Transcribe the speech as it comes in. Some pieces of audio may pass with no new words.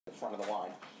front of the line.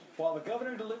 While the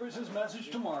governor delivers his message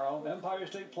tomorrow, Empire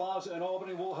State Plaza in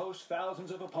Albany will host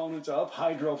thousands of opponents of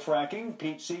hydrofracking.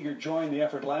 Pete Seeger joined the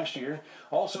effort last year.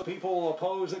 Also, people will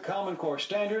oppose the Common Core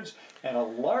standards, and a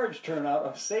large turnout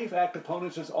of SAFE Act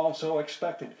opponents is also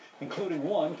expected, including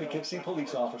one Poughkeepsie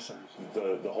police officer.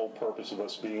 The whole purpose of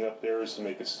us being up there is to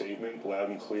make a statement loud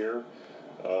and clear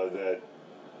that,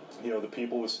 you know, the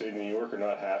people of the state of New York are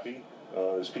not happy.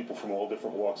 There's people from all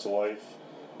different walks of life.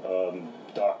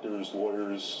 Doctors,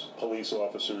 lawyers, police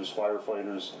officers,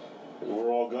 firefighters, we're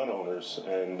all gun owners,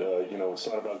 and you know, it's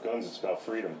not about guns, it's about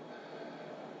freedom.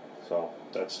 So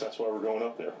that's why we're going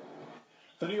up there.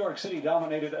 The New York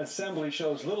City-dominated Assembly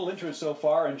shows little interest so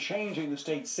far in changing the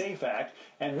state's SAFE Act,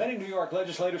 and many New York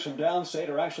legislators from downstate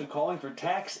are actually calling for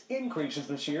tax increases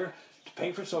this year to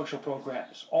pay for social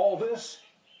programs. All this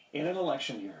in an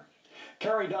election year.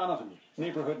 Carrie Donovan,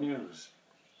 Neighborhood News.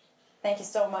 Thank you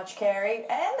so much, Carrie.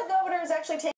 And the governor is actually taking